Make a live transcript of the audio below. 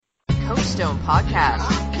Coach Stone Podcast.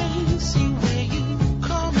 I can't see where you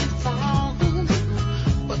coming from,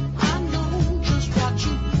 but I know just what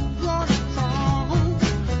you running from.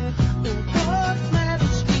 The words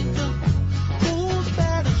matters either, who's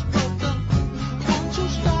bad is broken. Won't you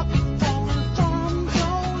stop it falling from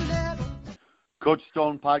your level? Coach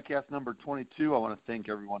Stone Podcast number 22. I want to thank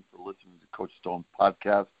everyone for listening to Coach Stone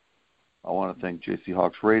Podcast. I want to thank JC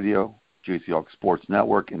Hawks Radio, JC Hawks Sports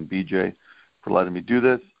Network, and BJ for letting me do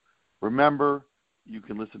this. Remember, you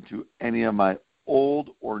can listen to any of my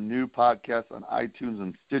old or new podcasts on iTunes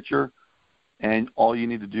and Stitcher, and all you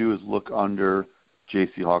need to do is look under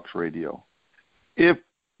JC Hawks Radio. If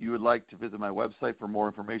you would like to visit my website for more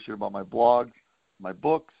information about my blogs, my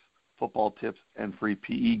books, football tips, and free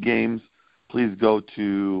PE games, please go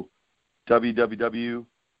to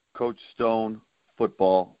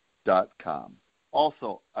www.coachstonefootball.com.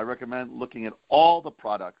 Also, I recommend looking at all the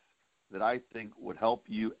products that I think would help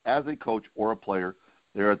you as a coach or a player.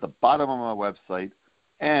 They're at the bottom of my website,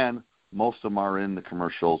 and most of them are in the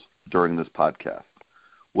commercials during this podcast.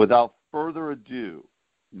 Without further ado,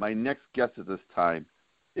 my next guest at this time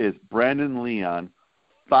is Brandon Leon,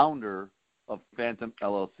 founder of Fantom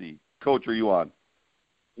LLC. Coach, are you on?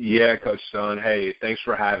 Yeah, Coach Stone. Hey, thanks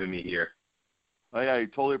for having me here. Hey, I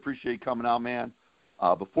totally appreciate you coming out, man.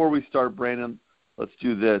 Before we start, Brandon, let's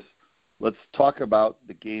do this. Let's talk about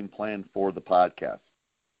the game plan for the podcast.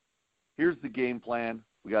 Here's the game plan.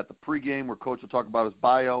 We got the pregame where Coach will talk about his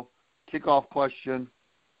bio, kickoff question,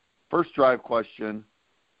 first drive question,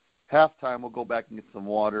 halftime we'll go back and get some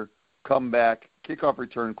water, come back, kickoff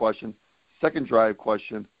return question, second drive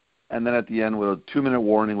question, and then at the end with a 2-minute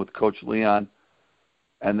warning with Coach Leon.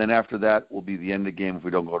 And then after that will be the end of the game if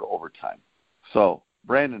we don't go to overtime. So,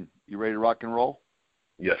 Brandon, you ready to rock and roll?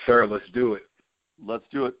 Yes, sir. Let's do it. Let's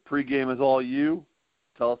do it. Pre-game is all you.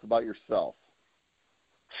 Tell us about yourself.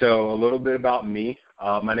 So a little bit about me.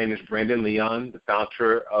 My name is Brandon Leon, the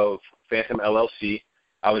founder of Fantom LLC.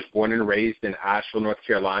 I was born and raised in Asheville, North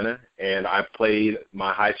Carolina, and I played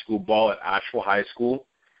my high school ball at Asheville High School,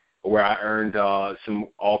 where I earned some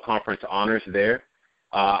all-conference honors there.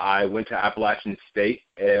 I went to Appalachian State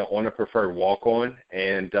on a preferred walk-on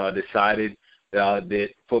and decided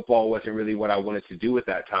that football wasn't really what I wanted to do at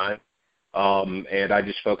that time. And I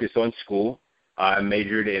just focused on school. I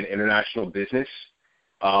majored in international business.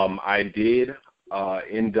 I did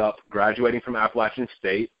end up graduating from Appalachian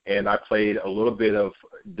State, and I played a little bit of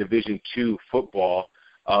Division II football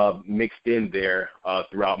mixed in there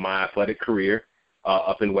throughout my athletic career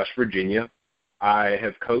up in West Virginia. I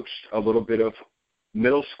have coached a little bit of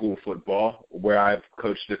middle school football, where I've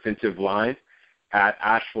coached defensive line at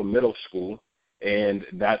Asheville Middle School. And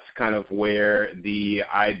that's kind of where the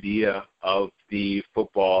idea of the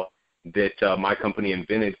football that my company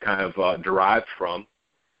invented kind of derived from.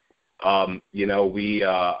 I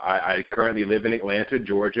currently live in Atlanta,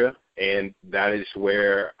 Georgia, and that is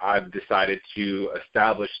where I've decided to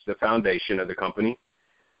establish the foundation of the company.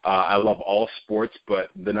 I love all sports, but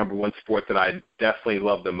the number one sport that I definitely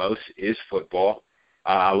love the most is football.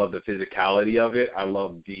 I love the physicality of it. I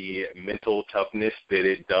love the mental toughness that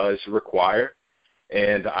it does require.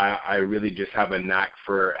 And I really just have a knack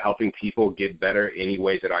for helping people get better any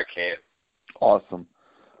way that I can. Awesome.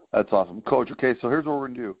 That's awesome. Coach, okay, so here's what we're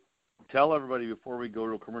going to do. Tell everybody before we go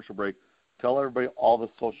to a commercial break, tell everybody all the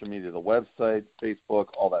social media, the website, Facebook,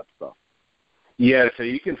 all that stuff. Yeah, so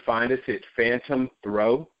you can find us at Fantom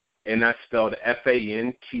Throw, and that's spelled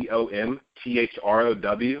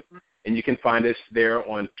FANTOMTHROW. And you can find us there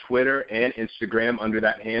on Twitter and Instagram under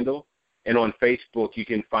that handle. And on Facebook, you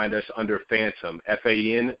can find us under Fantom,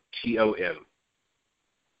 FANTOM.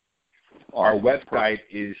 Our website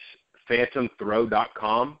is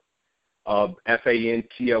fantomthrow.com,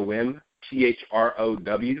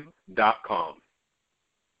 FANTOMTHROW.com.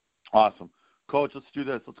 Awesome. Coach, let's do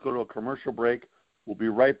this. Let's go to a commercial break. We'll be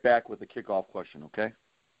right back with the kickoff question, okay?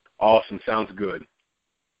 Awesome. Sounds good.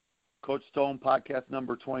 Coach Stone Podcast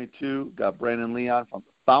number 22. Got Brandon Leon,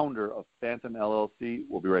 founder of Fantom LLC.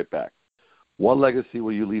 We'll be right back. What legacy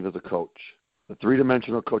will you leave as a coach? The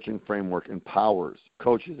three-dimensional coaching framework empowers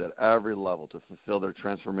coaches at every level to fulfill their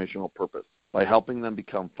transformational purpose by helping them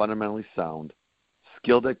become fundamentally sound,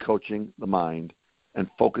 skilled at coaching the mind, and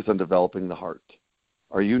focused on developing the heart.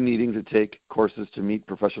 Are you needing to take courses to meet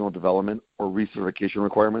professional development or recertification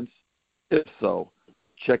requirements? If so,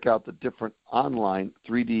 check out the different online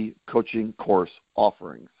 3D coaching course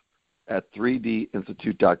offerings at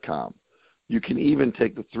 3dinstitute.com. You can even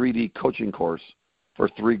take the 3D coaching course for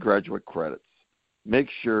 3 graduate credits. Make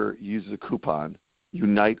sure you use the coupon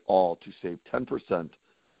UNITEALL to save 10%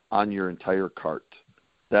 on your entire cart.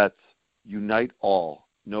 That's UNITEALL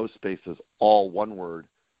no spaces, all one word,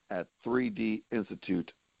 at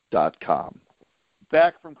 3dinstitute.com.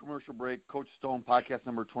 Back from commercial break, Coach Stone, podcast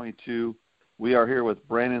number 22. We are here with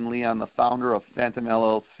Brandon Leon, the founder of Fantom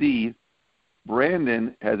LLC.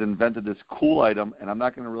 Brandon has invented this cool item, and I'm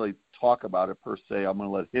not going to really talk about it per se. I'm going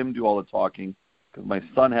to let him do all the talking because my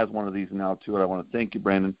son has one of these now, too, and I want to thank you,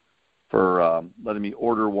 Brandon, for letting me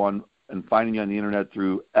order one and finding you on the internet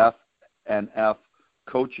through FNF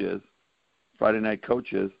Coaches, Friday Night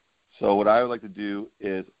Coaches. So what I would like to do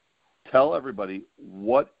is tell everybody,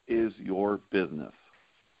 what is your business?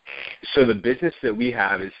 So the business that we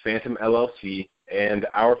have is Fantom LLC, and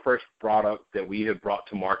our first product that we have brought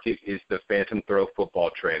to market is the Fantom Throw Football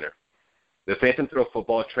Trainer. The Fantom Throw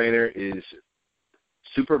Football Trainer is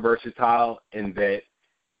super versatile in that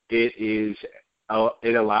it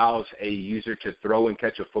allows a user to throw and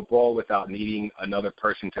catch a football without needing another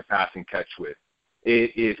person to pass and catch with.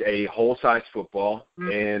 It is a whole-size football,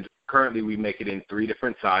 and currently we make it in 3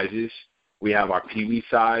 different sizes. We have our peewee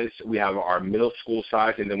size, we have our middle school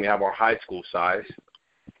size, and then we have our high school size.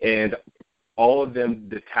 And all of them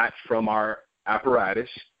detach from our apparatus,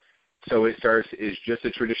 so it serves as just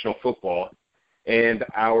a traditional football. And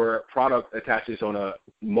our product attaches on a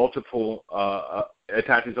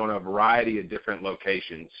variety of different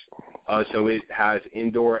locations. So it has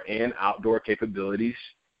indoor and outdoor capabilities.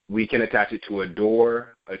 We can attach it to a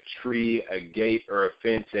door, a tree, a gate, or a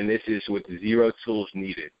fence, and this is with 0 tools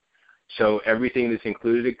needed. So everything that's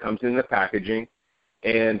included comes in the packaging,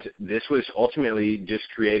 and this was ultimately just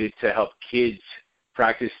created to help kids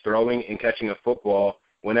practice throwing and catching a football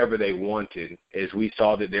whenever they wanted, as we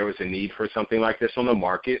saw that there was a need for something like this on the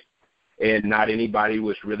market, and not anybody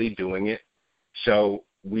was really doing it. So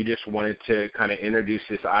we just wanted to kind of introduce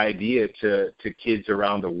this idea to kids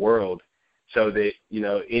around the world so that,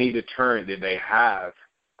 any deterrent that they have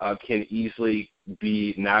can easily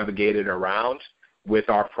be navigated around with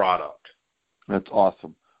our product. That's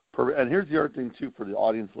awesome. Perfect. And here's the other thing, too, for the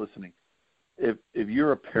audience listening. If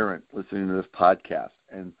you're a parent listening to this podcast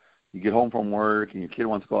and you get home from work and your kid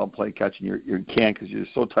wants to go out and play catch and you can't because you're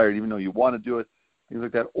so tired even though you want to do it, things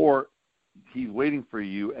like that, or he's waiting for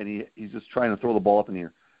you and he's just trying to throw the ball up in the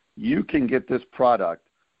air, you can get this product,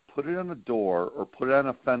 put it on the door or put it on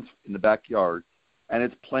a fence in the backyard, and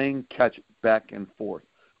it's playing catch back and forth.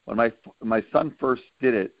 When my son first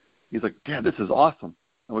did it, he's like, Dad, this is awesome.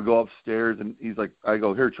 And we go upstairs, and he's like, I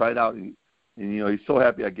go, here, try it out. And he's so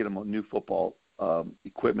happy I get him a new football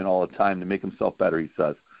equipment all the time to make himself better, he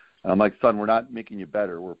says. And I'm like, son, we're not making you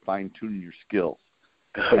better. We're fine-tuning your skills.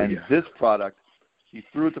 This product, he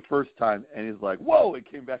threw it the first time, and he's like, whoa, it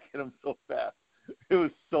came back at him so fast. It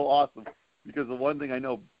was so awesome because the one thing I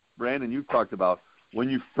know, Brandon, you've talked about, when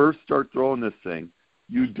you first start throwing this thing,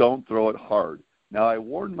 you don't throw it hard. Now, I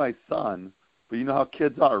warned my son, but you know how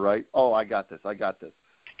kids are, right? Oh, I got this.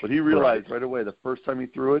 But he realized right away the first time he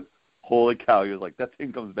threw it, holy cow, he was like, that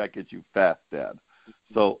thing comes back at you fast, Dad.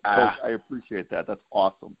 So, Coach, I appreciate that. That's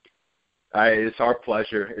awesome. It's our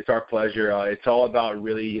pleasure. It's all about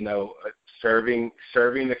really, serving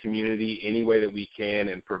the community any way that we can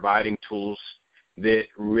and providing tools that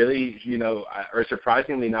really, are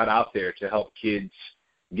surprisingly not out there to help kids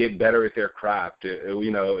get better at their craft,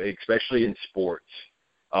 especially in sports.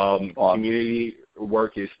 Awesome. Community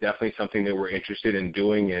work is definitely something that we're interested in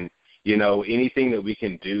doing, and, anything that we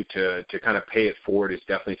can do to kind of pay it forward is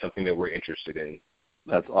definitely something that we're interested in.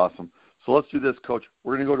 That's awesome. So let's do this, Coach.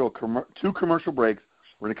 We're going to go to 2 commercial breaks.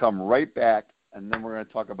 We're going to come right back, and then we're going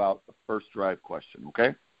to talk about the first drive question,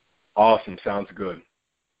 okay? Awesome. Sounds good.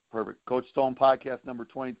 Perfect. Coach Stone, podcast number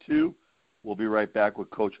 22. We'll be right back with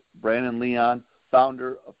Coach Brandon Leon,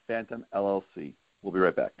 founder of Fantom LLC. We'll be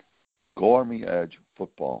right back. Go Army Edge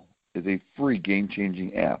Football is a free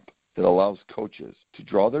game-changing app that allows coaches to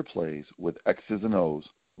draw their plays with X's and O's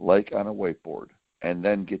like on a whiteboard and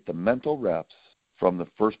then get the mental reps from the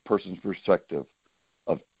first person's perspective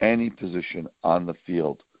of any position on the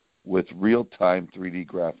field with real-time 3D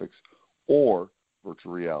graphics or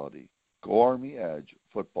virtual reality. Go Army Edge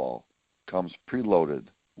Football comes preloaded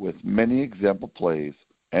with many example plays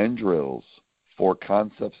and drills for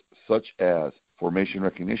concepts such as formation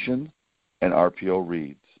recognition and RPO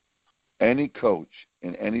reads. Any coach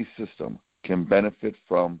in any system can benefit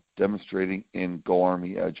from demonstrating in Go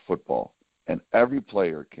Army Edge Football, and every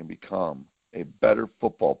player can become a better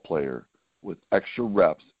football player with extra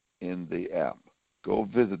reps in the app. Go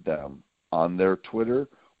visit them on their Twitter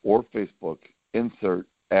or Facebook, insert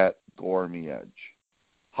at Go Army Edge.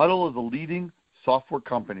 Huddle is a leading software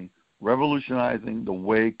company revolutionizing the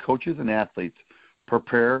way coaches and athletes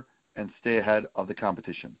prepare and stay ahead of the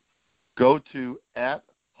competition. Go to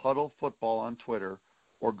 @Huddle Football on Twitter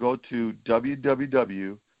or go to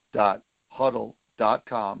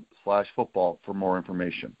www.huddle.com/football for more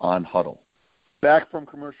information on Huddle. Back from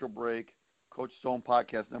commercial break, Coach Stone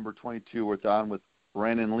podcast number 22. We're on with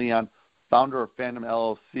Brandon Leon, founder of Fantom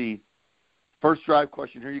LLC. First drive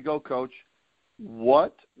question. Here you go, Coach.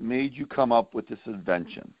 What made you come up with this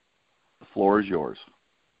invention? The floor is yours.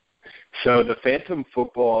 So the Fantom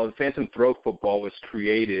Throw Football was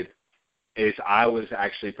created as I was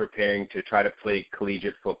actually preparing to try to play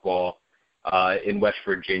collegiate football in West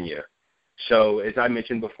Virginia. So as I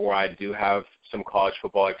mentioned before, I do have some college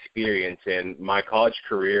football experience, and my college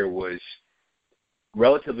career was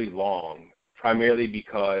relatively long, primarily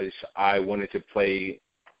because I wanted to play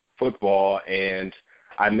football, and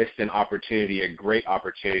I missed an opportunity, a great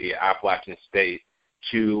opportunity at Appalachian State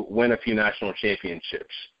to win a few national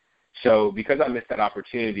championships. So because I missed that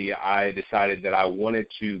opportunity, I decided that I wanted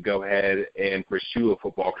to go ahead and pursue a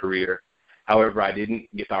football career. However, I didn't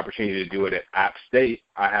get the opportunity to do it at App State.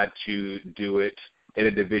 I had to do it at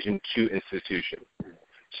a Division II institution.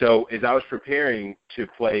 So as I was preparing to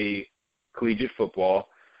play collegiate football,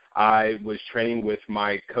 I was training with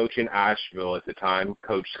my coach in Asheville at the time,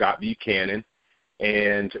 Coach Scott Buchanan,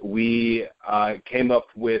 and we came up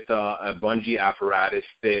with a bungee apparatus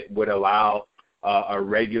that would allow a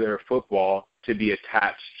regular football to be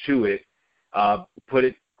attached to it,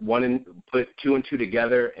 put two and two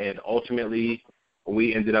together, and ultimately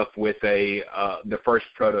we ended up with the first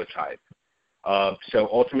prototype. So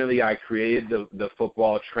ultimately I created the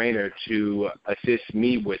football trainer to assist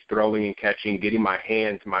me with throwing and catching, getting my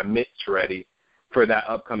hands, my mitts ready for that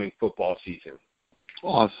upcoming football season.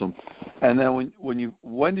 Awesome. And then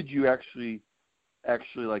when did you actually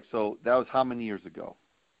so that was how many years ago?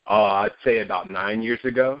 I'd say about 9 years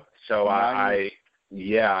ago. So I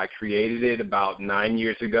created it about 9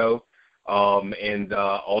 years ago. And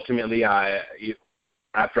ultimately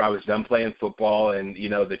after I was done playing football and,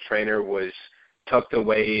 the trainer was tucked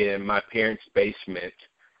away in my parents' basement,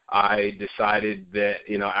 I decided that,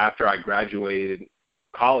 after I graduated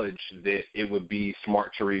college, that it would be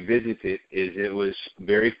smart to revisit it. It was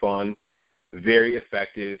very fun, very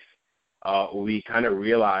effective. We kind of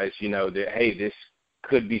realized, that, hey, this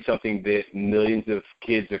could be something that millions of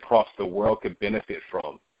kids across the world could benefit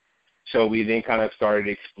from. So we then kind of started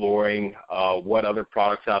exploring what other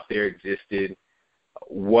products out there existed,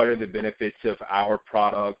 what are the benefits of our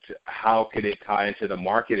product, how could it tie into the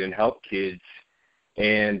market and help kids.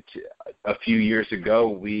 And a few years ago,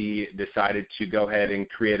 we decided to go ahead and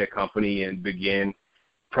create a company and begin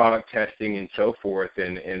product testing and so forth,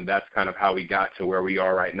 and that's kind of how we got to where we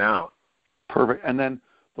are right now. Perfect. And then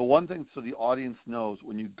the one thing so the audience knows,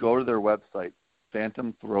 when you go to their website,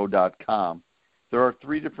 fantomthrow.com, there are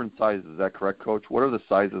 3 different sizes. Is that correct, Coach? What are the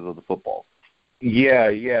sizes of the footballs? Yeah.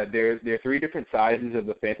 There are 3 different sizes of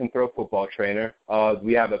the Fantom Throw Football Trainer.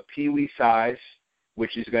 We have a Pee-wee size,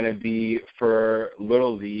 which is going to be for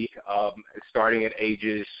Little League, starting at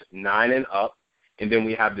ages 9 and up. And then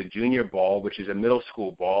we have the junior ball, which is a middle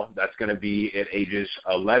school ball. That's going to be at ages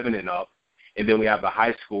 11 and up. And then we have the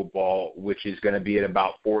high school ball, which is going to be at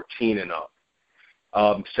about 14 and up.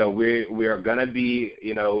 So we are going to be,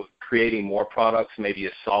 creating more products, maybe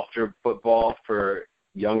a softer football for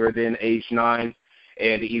younger than age 9,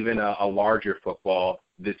 and even a larger football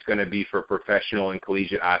that's going to be for professional and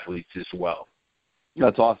collegiate athletes as well.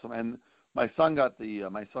 That's awesome. And my son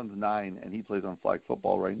my son's 9, and he plays on flag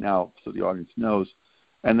football right now, so the audience knows.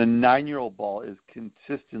 And the 9-year-old ball is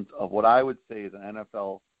consistent of what I would say is an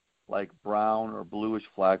NFL like brown or bluish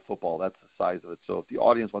flag football. That's the size of it. So if the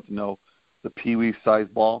audience wants to know the Pee-wee size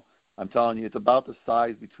ball, I'm telling you, it's about the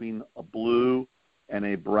size between a blue and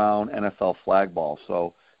a brown NFL flag ball.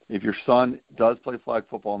 So if your son does play flag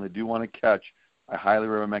football and they do want to catch, I highly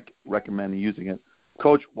recommend using it.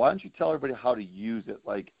 Coach, why don't you tell everybody how to use it?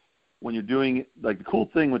 Like when you're doing it, like the cool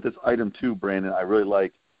thing with this item too, Brandon, I really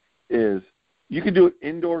like, is you can do it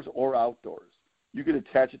indoors or outdoors. You can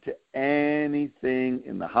attach it to anything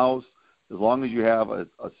in the house as long as you have a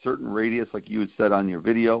certain radius like you had said on your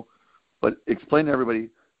video. But explain to everybody,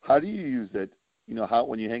 how do you use it, how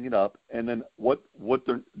when you hang it up, and then what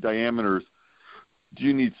the diameters do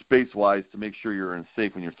you need space-wise to make sure you're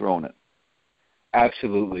safe when you're throwing it?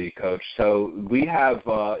 Absolutely, Coach. So we have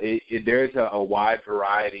there's a wide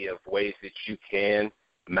variety of ways that you can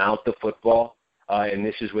mount the football, and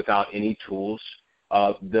this is without any tools.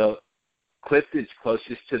 The clip that's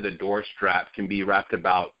closest to the door strap can be wrapped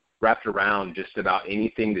around just about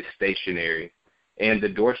anything that's stationary. And the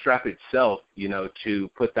door strap itself, to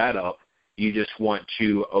put that up, you just want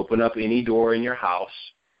to open up any door in your house.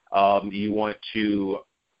 You want to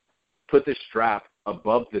put the strap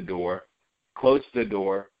above the door, close the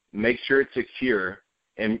door, make sure it's secure,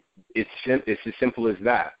 and it's as simple as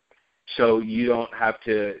that. So you don't have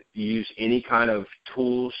to use any kind of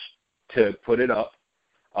tools to put it up.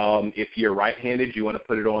 If you're right-handed, you want to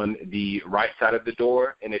put it on the right side of the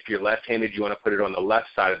door, and if you're left-handed, you want to put it on the left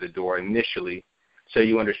side of the door initially, so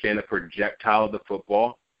you understand the projectile of the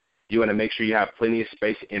football. You want to make sure you have plenty of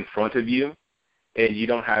space in front of you, and you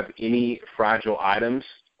don't have any fragile items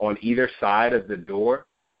on either side of the door,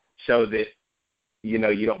 so that you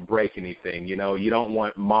don't break anything. You don't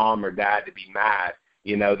want mom or dad to be mad,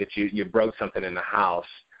 that you broke something in the house.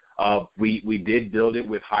 We did build it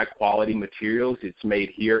with high-quality materials. It's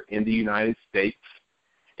made here in the United States.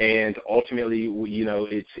 And ultimately,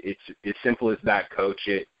 it's as simple as that, Coach.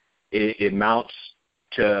 It mounts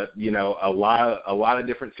to, a lot of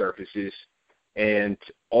different surfaces. And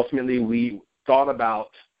ultimately, we thought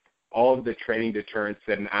about all of the training deterrents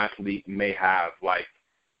that an athlete may have, like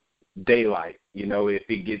daylight.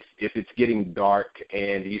 If it's getting dark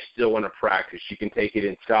and you still want to practice, you can take it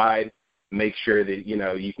inside, make sure that,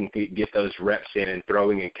 you can get those reps in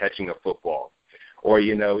throwing and catching a football. Or,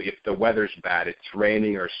 if the weather's bad, it's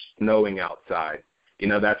raining or snowing outside,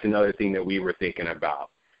 that's another thing that we were thinking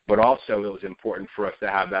about. But also it was important for us to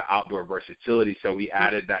have that outdoor versatility, so we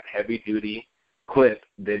added that heavy-duty clip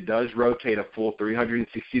that does rotate a full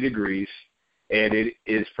 360 degrees, and it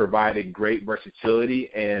is provided great versatility,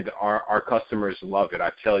 and our customers love it.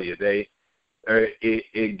 I tell you,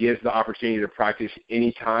 it gives the opportunity to practice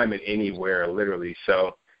anytime and anywhere, literally.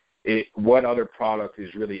 So what other product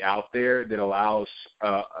is really out there that allows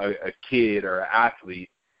a kid or an athlete,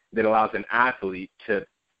 that allows an athlete to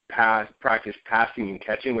practice passing and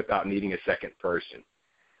catching without needing a second person?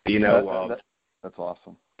 That's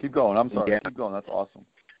awesome. Keep going. I'm sorry. Yeah. Keep going. That's awesome.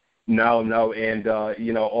 No, and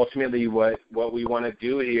ultimately, what we want to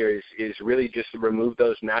do here is really just to remove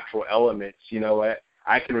those natural elements.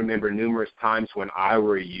 I can remember numerous times when I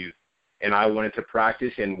were a youth and I wanted to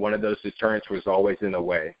practice, and one of those deterrents was always in the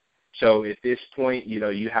way. So at this point,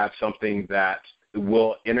 you have something that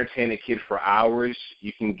will entertain a kid for hours.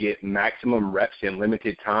 You can get maximum reps in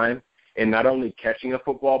limited time, and not only catching a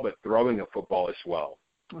football, but throwing a football as well.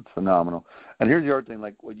 That's phenomenal. And here's the other thing,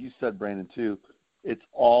 like what you said, Brandon, too. It's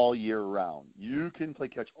all year round. You can play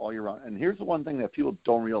catch all year round. And here's the one thing that people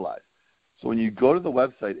don't realize. So when you go to the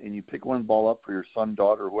website and you pick one ball up for your son,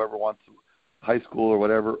 daughter, whoever wants high school or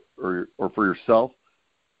whatever, or for yourself,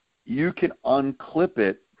 you can unclip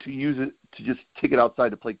it to use it to just take it outside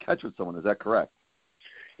to play catch with someone. Is that correct?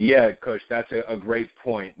 Yeah, Coach, that's a great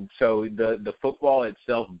point. So the football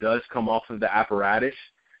itself does come off of the apparatus.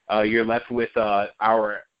 You're left with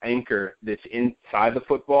our anchor that's inside the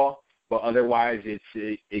football, but otherwise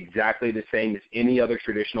it's exactly the same as any other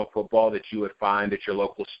traditional football that you would find at your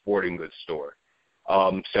local sporting goods store.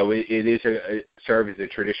 So it is serve as a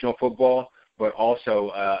traditional football, but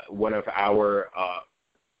also one of our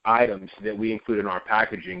items that we include in our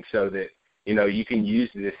packaging, so that you can use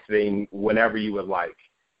this thing whenever you would like,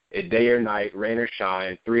 day or night, rain or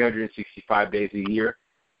shine, 365 days a year.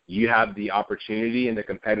 You have the opportunity and the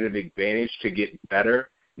competitive advantage to get better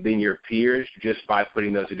than your peers just by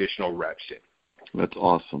putting those additional reps in. That's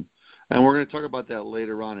awesome. And we're going to talk about that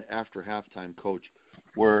later on after halftime, Coach,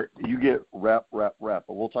 where you get rep. But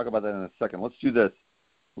we'll talk about that in a second. Let's do this.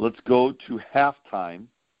 Let's go to halftime.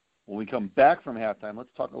 When we come back from halftime,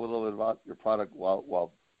 let's talk a little bit about your product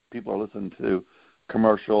while people are listening to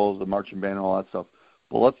commercials, the marching band, and all that stuff.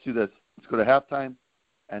 But let's do this. Let's go to halftime,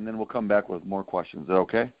 and then we'll come back with more questions. Is that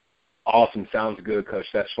okay? Awesome. Sounds good, Coach.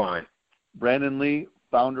 That's fine. Brandon Lee,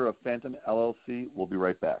 founder of Fantom LLC. We'll be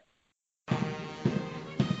right back.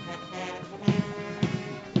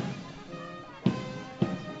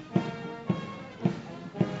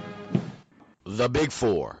 The Big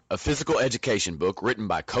Four, a physical education book written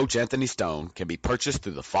by Coach Anthony Stone, can be purchased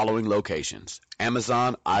through the following locations: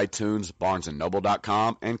 Amazon, iTunes,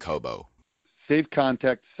 BarnesandNoble.com, and Kobo. Safe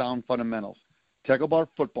contact, sound fundamentals. Tackle bar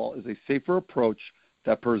football is a safer approach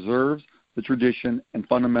that preserves the tradition and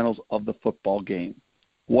fundamentals of the football game.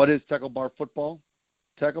 What is tackle bar football?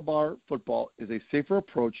 Tackle bar football is a safer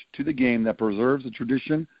approach to the game that preserves the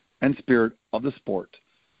tradition and spirit of the sport.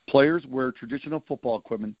 Players wear traditional football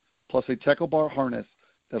equipment plus a tackle bar harness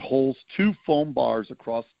that holds 2 foam bars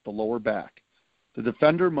across the lower back. The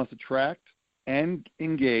defender must attract and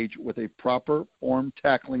engage with a proper form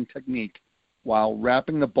tackling technique while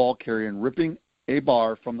wrapping the ball carrier and ripping a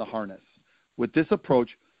bar from the harness. With this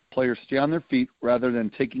approach, players stay on their feet rather than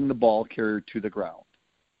taking the ball carrier to the ground.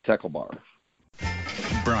 Tackle bar.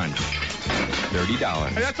 Brunch, $30.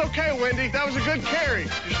 Hey, that's okay, Wendy. That was a good carry.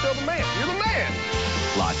 You're still the man. You're the man.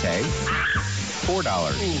 Latte, $4.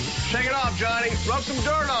 Shake it off, Johnny. Rub some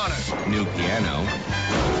dirt on it. New piano,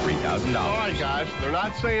 $3,000. All right, guys. They're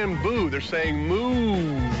not saying boo. They're saying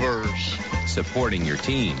movers. Supporting your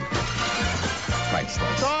team.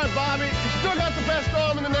 Priceless. All right, Bobby. You still got the best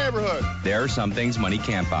arm in the neighborhood. There are some things money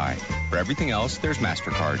can't buy. For everything else, there's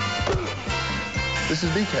MasterCard. This is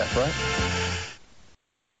BCAF, right?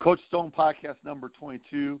 Coach Stone podcast number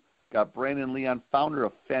 22. Got Brandon Leon, founder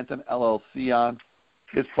of Fantom LLC on.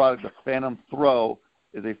 His product, the Fantom Throw,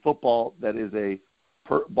 is a football that is a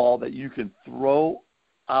ball that you can throw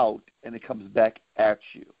out and it comes back at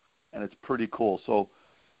you. And it's pretty cool. So,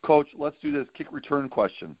 Coach, let's do this kick return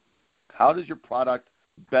question. How does your product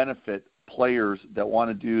benefit players that want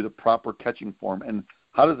to do the proper catching form? And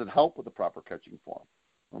how does it help with the proper catching form?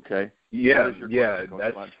 Okay? Yeah,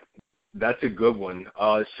 that's a good one.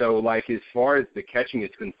 So, like, as far as the catching is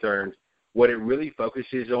concerned, what it really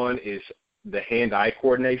focuses on is the hand-eye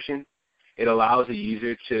coordination. It allows a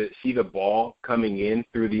user to see the ball coming in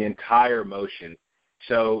through the entire motion.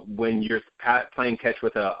 So when you're playing catch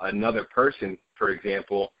with another person, for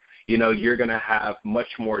example, you're going to have much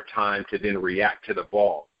more time to then react to the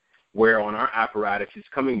ball, where on our apparatus, it's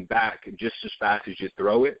coming back just as fast as you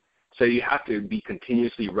throw it. So you have to be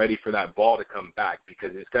continuously ready for that ball to come back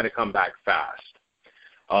because it's going to come back fast.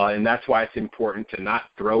 And that's why it's important to not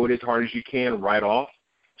throw it as hard as you can right off,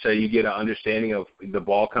 so you get an understanding of the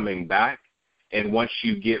ball coming back. And once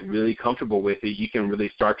you get really comfortable with it, you can really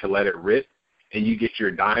start to let it rip, and you get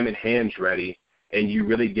your diamond hands ready, and you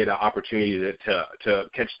really get an opportunity to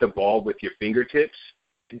catch the ball with your fingertips.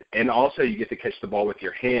 And also you get to catch the ball with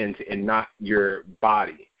your hands and not your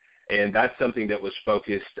body. And that's something that was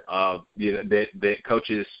focused, that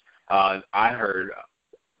coaches, I heard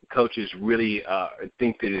coaches really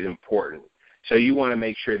think that is important. So you want to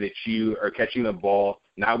make sure that you are catching the ball,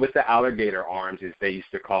 not with the alligator arms, as they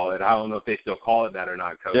used to call it. I don't know if they still call it that or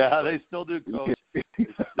not, Coach. Yeah, they still do, Coach. They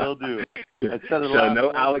still do. So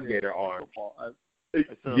no alligator arms.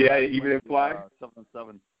 Yeah, even in flag?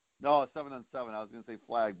 7-on-7. No, 7-on-7. I was going to say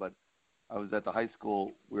flag, but I was at the high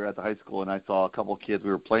school. We were at the high school, and I saw a couple of kids.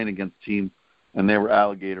 We were playing against teams, and they were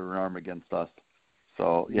alligator arm against us.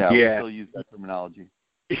 So, we still use that terminology.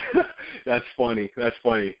 That's funny.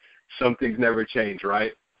 Some things never change,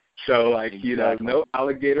 right? So, like, exactly. No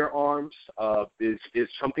alligator arms is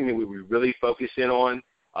something that we really focus in on,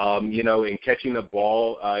 in catching the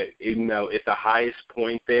ball, even though at the highest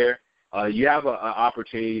point there, you have an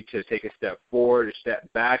opportunity to take a step forward, a step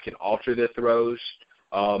back, and alter the throws.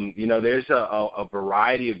 There's a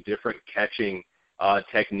variety of different catching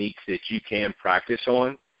techniques that you can practice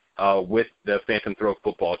on with the Fantom Throw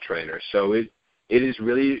Football trainer. So it has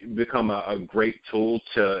really become a great tool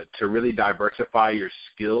to really diversify your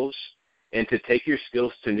skills and to take your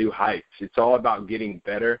skills to new heights. It's all about getting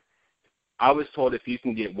better. I was told if you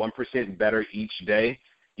can get 1% better each day,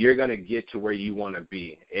 you're going to get to where you want to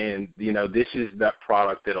be. And, this is that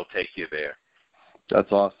product that'll take you there.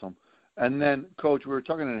 That's awesome. And then, Coach, we were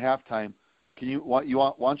talking at halftime. Why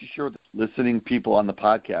don't you share with the listening people on the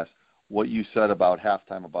podcast what you said about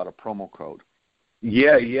halftime about a promo code?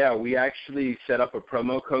 Yeah. We actually set up a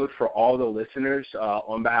promo code for all the listeners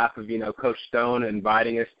on behalf of, Coach Stone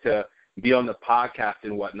inviting us to be on the podcast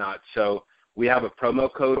and whatnot. So we have a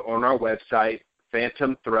promo code on our website,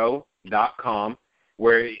 fantomthrow.com,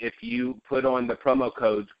 where if you put on the promo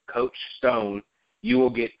code Coach Stone, you will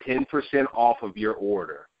get 10% off of your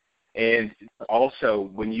order. And also,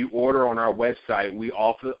 when you order on our website, we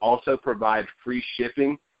also provide free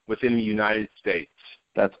shipping within the United States.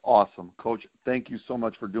 That's awesome. Coach, thank you so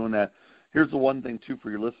much for doing that. Here's the one thing, too, for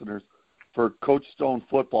your listeners. For Coach Stone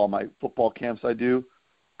football, my football camps I do,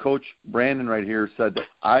 Coach Brandon right here said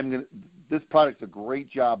that this product's a great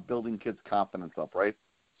job building kids' confidence up, right?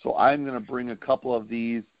 So I'm going to bring a couple of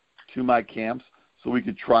these to my camps so we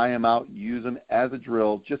could try them out, use them as a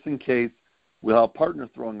drill, just in case. We'll have partner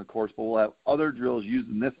throwing, of course, but we'll have other drills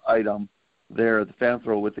using this item there at the Fantom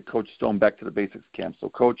Throw with the Coach Stone Back to the Basics camp. So,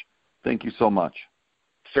 Coach, thank you so much.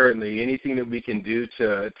 Certainly. Anything that we can do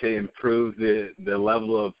to improve the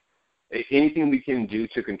level of anything we can do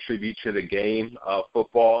to contribute to the game of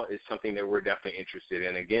football is something that we're definitely interested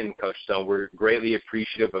in. Again, Coach Stone, we're greatly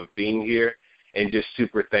appreciative of being here and just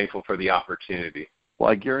super thankful for the opportunity.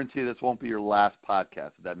 Well, I guarantee this won't be your last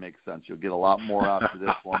podcast, if that makes sense. You'll get a lot more after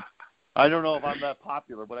this one. I don't know if I'm that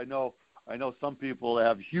popular, but I know some people that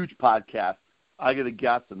have huge podcasts. I get a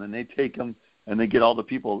guest, and then they take them, and they get all the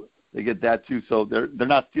people. They get that too. So they're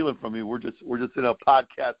not stealing from me. We're just in a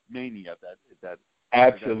podcast mania. That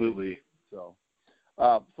absolutely. So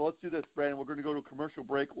let's do this, Brandon. We're going to go to a commercial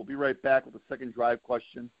break. We'll be right back with the second drive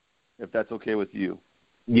question, if that's okay with you.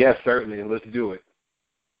 Yes, certainly. Let's do it.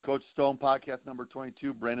 Coach Stone, podcast number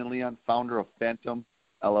 22, Brandon Leon, founder of Fantom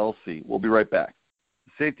LLC. We'll be right back.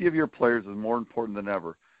 The safety of your players is more important than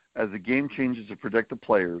ever. As the game changes to protect the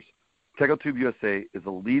players, Tackle Tube USA is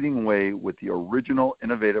a leading way with the original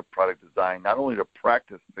innovative product design, not only to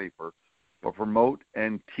practice safer, but promote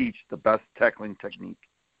and teach the best tackling technique.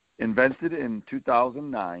 Invented in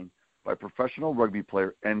 2009 by professional rugby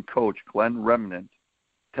player and coach Glenn Remnant,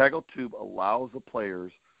 Tackle Tube allows the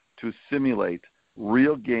players to simulate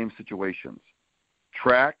real game situations,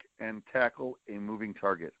 track and tackle a moving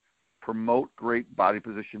target, promote great body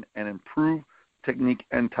position, and improve technique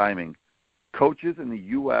and timing. Coaches in the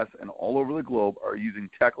U.S. and all over the globe are using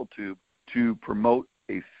Tackle Tube to promote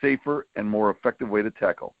a safer and more effective way to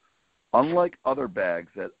tackle. Unlike other bags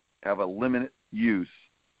that have a limited use,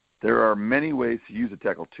 there are many ways to use a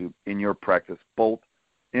Tackle Tube in your practice, both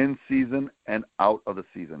in season and out of the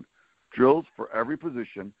season. Drills for every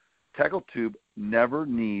position. Tackle Tube never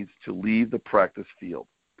needs to leave the practice field.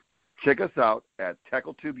 Check us out at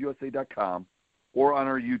TackleTubeUSA.com or on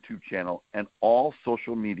our YouTube channel and all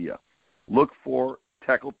social media. Look for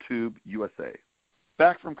Tackle Tube USA.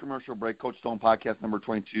 Back from commercial break, Coach Stone podcast number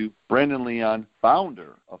 22, Brandon Leon,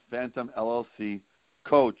 founder of Fantom LLC.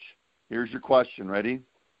 Coach, here's your question. Ready?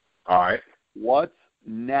 All right. What's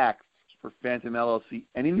next for Fantom LLC?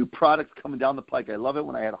 Any new products coming down the pike? I love it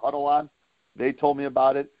when I had Huddle on. They told me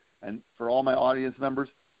about it. And for all my audience members,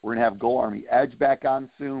 we're going to have Go Army Edge back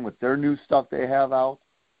on soon with their new stuff they have out.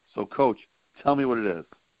 So, Coach, tell me what it is.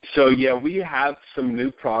 So, yeah, we have some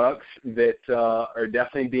new products that are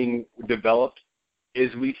definitely being developed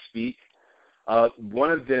as we speak.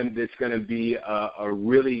 One of them that's going to be a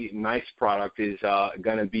really nice product is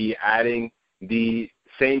going to be adding the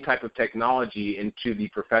same type of technology into the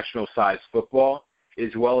professional-sized football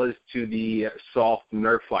as well as to the soft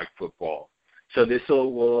Nerf-like football. So this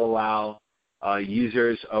will allow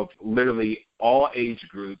users of literally all age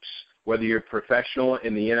groups, whether you're professional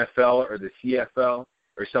in the NFL or the CFL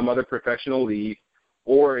or some other professional league,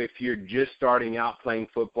 or if you're just starting out playing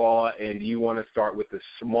football and you want to start with the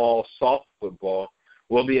small, soft football,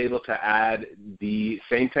 we'll be able to add the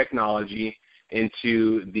same technology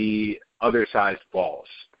into the other sized balls.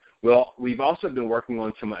 Well, we've also been working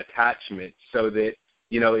on some attachments so that,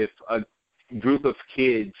 if a group of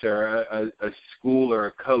kids or a school or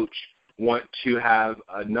a coach want to have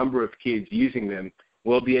a number of kids using them,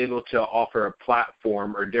 we'll be able to offer a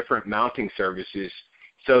platform or different mounting services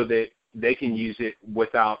so that they can use it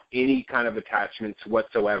without any kind of attachments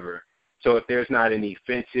whatsoever. So if there's not any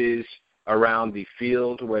fences around the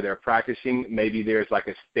field where they're practicing, maybe there's like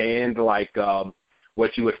a stand like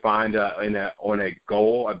what you would find on a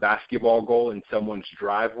goal, a basketball goal in someone's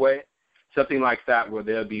driveway, something like that where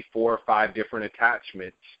there'll be 4 or 5 different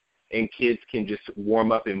attachments and kids can just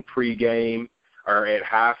warm up in pregame or at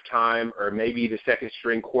halftime, or maybe the second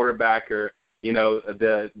string quarterback or,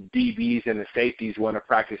 the DBs and the safeties want to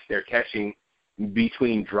practice their catching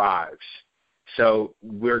between drives. So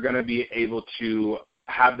we're going to be able to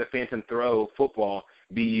have the Fantom Throw Football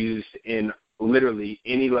be used in literally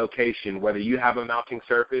any location, whether you have a mounting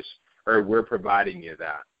surface or we're providing you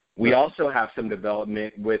that. We also have some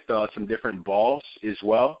development with some different balls as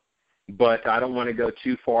well, but I don't want to go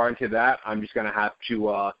too far into that. I'm just going to have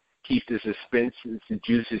to keep the suspense and the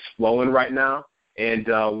juices flowing right now, and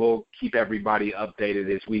we'll keep everybody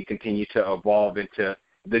updated as we continue to evolve into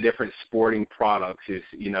the different sporting products as,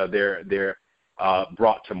 they're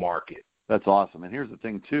brought to market. That's awesome. And here's the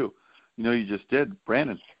thing, too. You just did,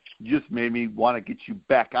 Brandon, you just made me want to get you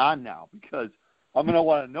back on now because I'm going to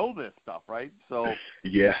want to know this stuff, right? So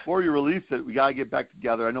yeah. Before you release it, we got to get back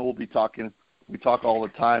together. I know we'll be talking. We talk all the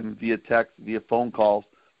time via text, via phone calls,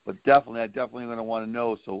 but I definitely going to want to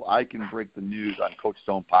know so I can break the news on Coach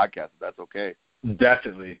Stone podcast, if that's okay.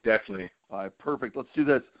 Definitely. All right, perfect. Let's do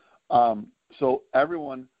this. So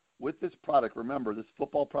everyone, with this product, remember this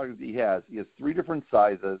football product that he has 3 different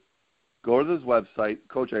sizes. Go to this website.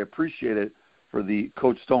 Coach, I appreciate it for the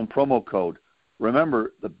Coach Stone promo code.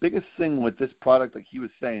 Remember, the biggest thing with this product, like he was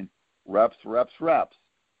saying, reps.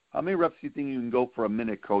 How many reps do you think you can go for a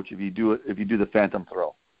minute, Coach, if you do the Fantom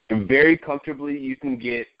Throw? And very comfortably, you can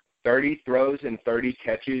get 30 throws and 30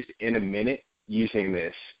 catches in a minute using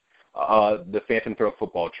this, the Fantom Throw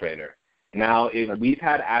Football Trainer. Now, if we've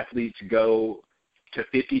had athletes go to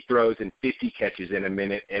 50 throws and 50 catches in a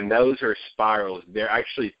minute, and those are spirals. They're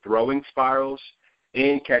actually throwing spirals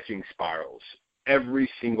and catching spirals every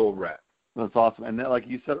single rep. That's awesome. And then, like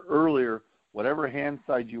you said earlier, whatever hand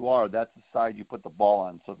side you are, that's the side you put the ball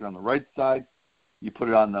on. So if you're on the right side, you put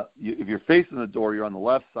it on if you're facing the door, you're on the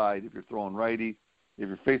left side. If you're throwing righty, If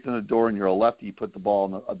you're facing the door and you're a lefty, you put the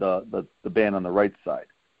ball on the band on the right side.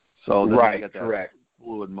 So then right, you get that correct.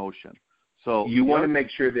 fluid motion. So you want to make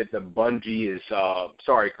sure that the bungee is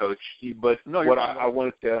sorry, Coach, but no, what I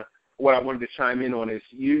wanted to chime in on is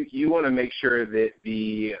you want to make sure that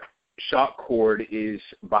the shock cord is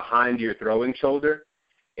behind your throwing shoulder,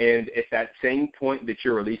 and at that same point that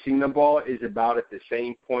you're releasing the ball is about at the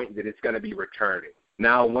same point that it's going to be returning.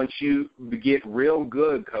 Now, once you get real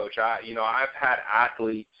good, Coach, I've had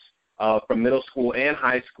athletes from middle school and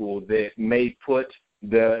high school that may put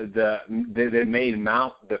that may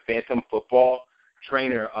mount the Fantom football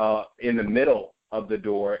trainer in the middle of the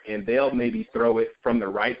door, and they'll maybe throw it from the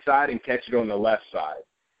right side and catch it on the left side.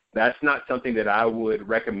 That's not something that I would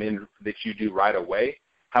recommend that you do right away.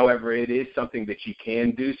 However, it is something that you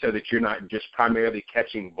can do so that you're not just primarily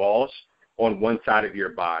catching balls on one side of your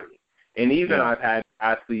body. And even I've had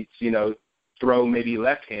athletes, throw maybe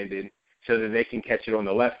left-handed so that they can catch it on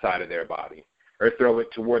the left side of their body, or throw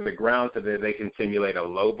it toward the ground so that they can simulate a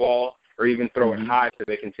low ball, or even throw it high so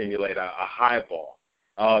they can simulate a high ball.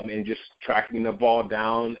 And just tracking the ball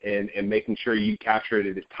down and making sure you capture it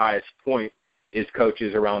at its highest point is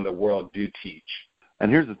coaches around the world do teach.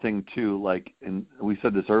 And here's the thing, too, and we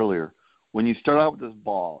said this earlier, when you start out with this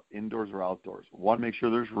ball, indoors or outdoors, one, make sure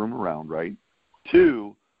there's room around, right?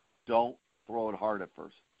 Two, don't throw it hard at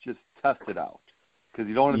first. Just test it out. Because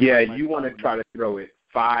you don't want to you want to try to throw it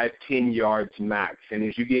 5-10 yards max. And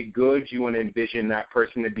as you get good, you want to envision that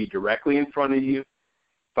person to be directly in front of you,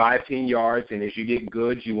 5-10 yards. And as you get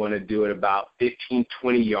good, you want to do it about 15-20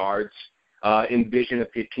 yards. Envision a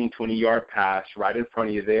 15-20-yard pass right in front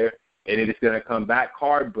of you there. And it is going to come back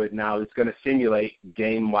hard, but now it's going to simulate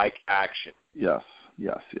game-like action. Yes.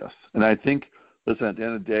 And I think, listen, at the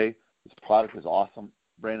end of the day, this product is awesome.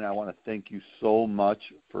 Brandon, I want to thank you so much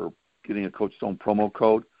for getting a Coach Stone promo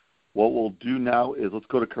code. What we'll do now is let's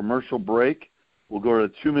go to commercial break. We'll go to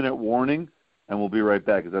a 2-minute warning, and we'll be right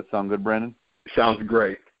back. Does that sound good, Brandon? Sounds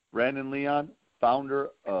great. Brandon Leon, founder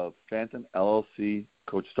of Fantom LLC,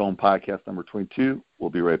 Coach Stone podcast number 22. We'll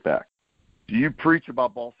be right back. Do you preach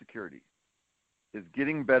about ball security? Is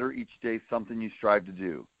getting better each day something you strive to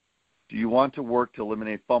do? Do you want to work to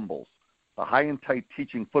eliminate fumbles? The High and Tight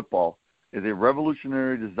Teaching Football is a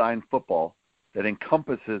revolutionary design football that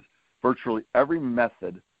encompasses virtually every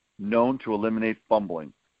method known to eliminate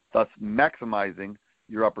fumbling, thus maximizing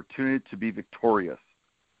your opportunity to be victorious.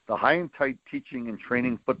 The High and Tight Teaching and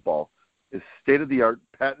Training Football is state-of-the-art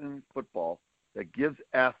patented football that gives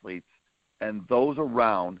athletes and those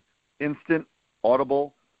around instant,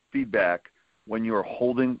 audible feedback when you are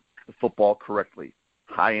holding the football correctly,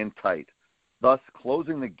 high and tight, thus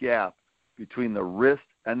closing the gap between the wrist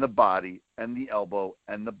and the body and the elbow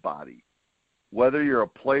and the body. Whether you're a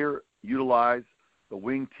player, utilize the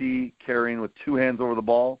wing tee carrying with 2 hands over the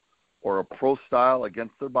ball, or a pro style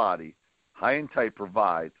against their body, High and Tight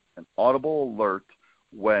provides an audible alert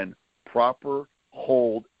when proper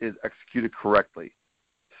hold is executed correctly.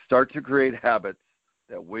 Start to create habits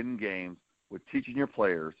that win games with teaching your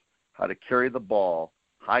players how to carry the ball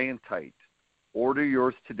high and tight. Order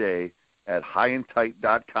yours today at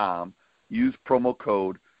highandtight.com. Use promo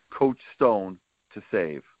code Coach Stone to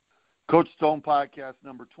save. Coach Stone podcast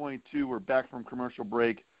number 22. We're back from commercial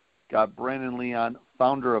break. Got Brandon Leon,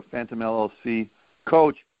 founder of Fantom LLC.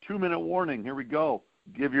 Coach, 2-minute warning. Here we go.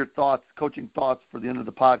 Give your thoughts, coaching thoughts for the end of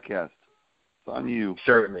the podcast. It's on you.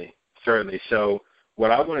 Certainly. So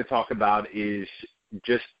what I want to talk about is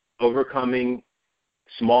just overcoming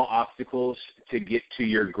small obstacles to get to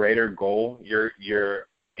your greater goal, your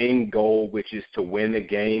end goal, which is to win the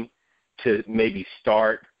game, to maybe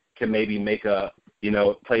start, to maybe make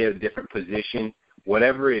play a different position,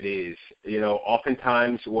 whatever it is.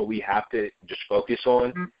 Oftentimes what we have to just focus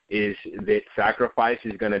on is that sacrifice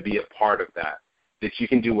is going to be a part of that you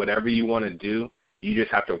can do whatever you want to do. You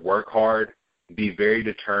just have to work hard, be very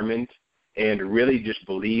determined, and really just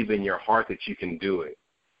believe in your heart that you can do it.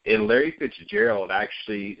 And Larry Fitzgerald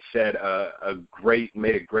actually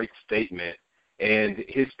made a great statement, and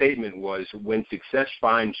his statement was, when success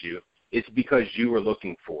finds you, it's because you were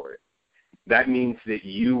looking for it. That means that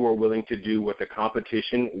you were willing to do what the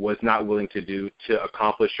competition was not willing to do to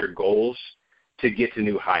accomplish your goals, to get to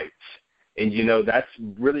new heights. And, that's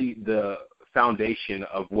really the foundation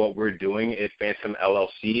of what we're doing at Fantom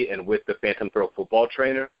LLC and with the Fantom Throw Football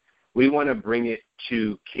Trainer. We want to bring it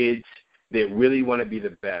to kids that really want to be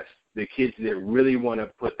the best, the kids that really want to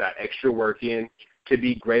put that extra work in to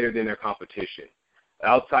be greater than their competition.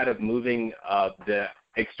 Outside of moving the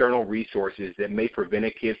external resources that may prevent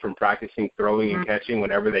a kid from practicing throwing and catching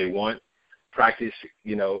whenever they want, practice,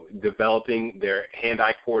 developing their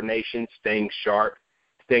hand-eye coordination, staying sharp,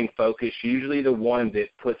 staying focused. Usually the one that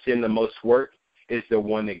puts in the most work is the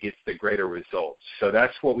one that gets the greater results. So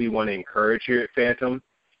that's what we want to encourage here at Fantom,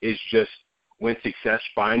 is just when success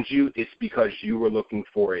finds you, it's because you were looking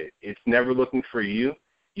for it. It's never looking for you.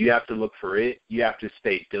 You have to look for it. You have to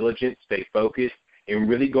stay diligent, stay focused, and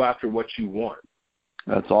really go after what you want.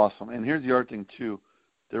 That's awesome. And here's the other thing, too.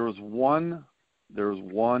 There was one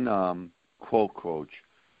quote, Coach,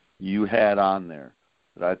 you had on there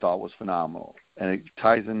that I thought was phenomenal, and it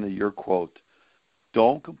ties into your quote.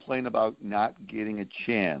 Don't complain about not getting a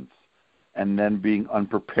chance and then being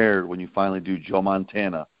unprepared when you finally do Joe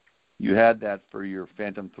Montana. You had that for your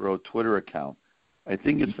Fantom Throw Twitter account. I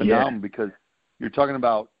think it's phenomenal because you're talking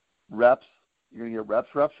about reps. You're going to get reps.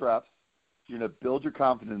 You're going to build your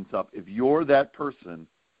confidence up. If you're that person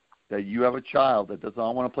that you have a child that doesn't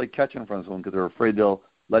want to play catch in front of someone because they're afraid they'll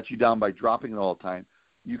let you down by dropping it all the time,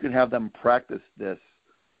 you can have them practice this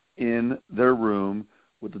in their room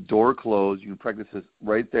with the door closed. You can practice this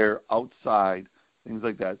right there outside, things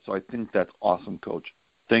like that. So I think that's awesome, Coach.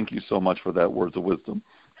 Thank you so much for that words of wisdom.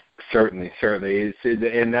 Certainly.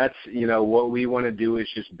 And that's, what we want to do is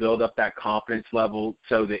just build up that confidence level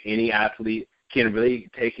so that any athlete can really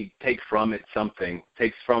take from it something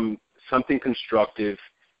constructive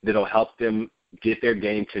that'll help them get their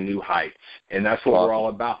game to new heights. And that's what we're all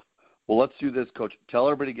about. Well, let's do this, Coach. Tell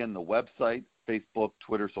everybody again the website, Facebook,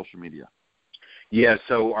 Twitter, social media. Yeah,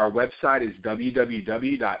 so our website is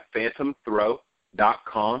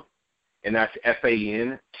www.fantomthrow.com, and that's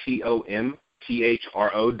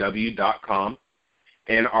FANTOMTHROW.com.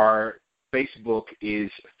 And our Facebook is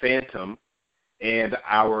Fantom, and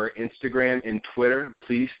our Instagram and Twitter,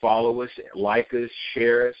 please follow us, like us,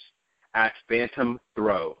 share us at Fantom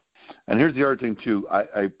Throw. And here's the other thing, too.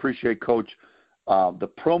 I appreciate, Coach, the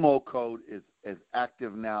promo code is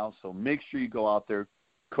active now, so make sure you go out there.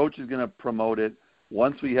 Coach is going to promote it.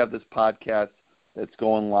 Once we have this podcast that's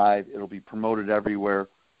going live, it'll be promoted everywhere.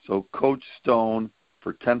 So Coach Stone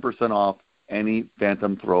for 10% off any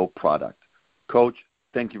Fantom Throw product. Coach,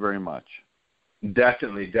 thank you very much.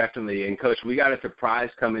 Definitely. And, Coach, we got a surprise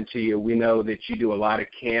coming to you. We know that you do a lot of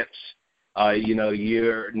camps.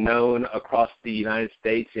 You're known across the United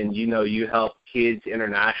States, and you help kids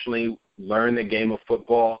internationally learn the game of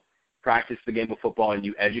football, practice the game of football, and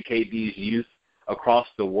you educate these youth across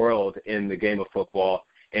the world in the game of football.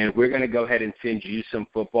 And we're going to go ahead and send you some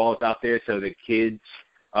footballs out there so the kids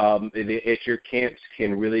at your camps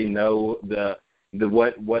can really know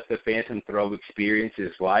what the Fantom Throw experience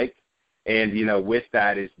is like. And, with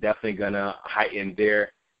that, it's definitely going to heighten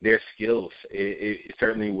their skills. It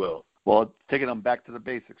certainly will. Well, taking them back to the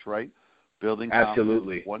basics, right? Building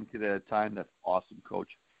absolutely one kid at a time. That's awesome,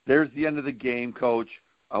 Coach. There's the end of the game, Coach.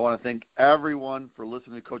 I want to thank everyone for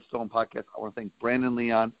listening to Coach Stone Podcast. I want to thank Brandon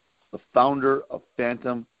Leon, the founder of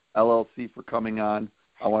Fantom LLC, for coming on.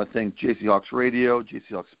 I want to thank JC Hawks Radio,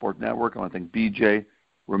 JC Hawks Sport Network. I want to thank BJ.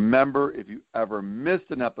 Remember, if you ever missed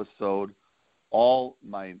an episode, all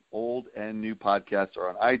my old and new podcasts are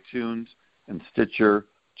on iTunes and Stitcher.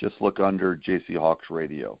 Just look under JC Hawks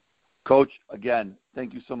Radio. Coach, again,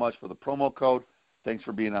 thank you so much for the promo code. Thanks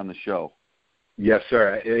for being on the show. Yes,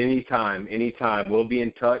 sir. Anytime. We'll be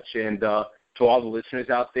in touch. And to all the listeners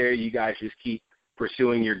out there, you guys just keep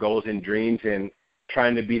pursuing your goals and dreams and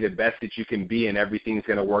trying to be the best that you can be, and everything's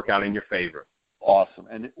going to work out in your favor. Awesome.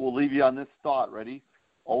 And we'll leave you on this thought. Ready?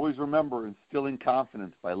 Always remember instilling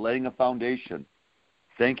confidence by laying a foundation.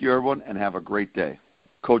 Thank you, everyone, and have a great day.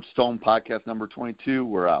 Coach Stone Podcast number 22,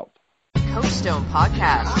 we're out. Coach Stone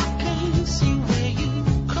Podcast.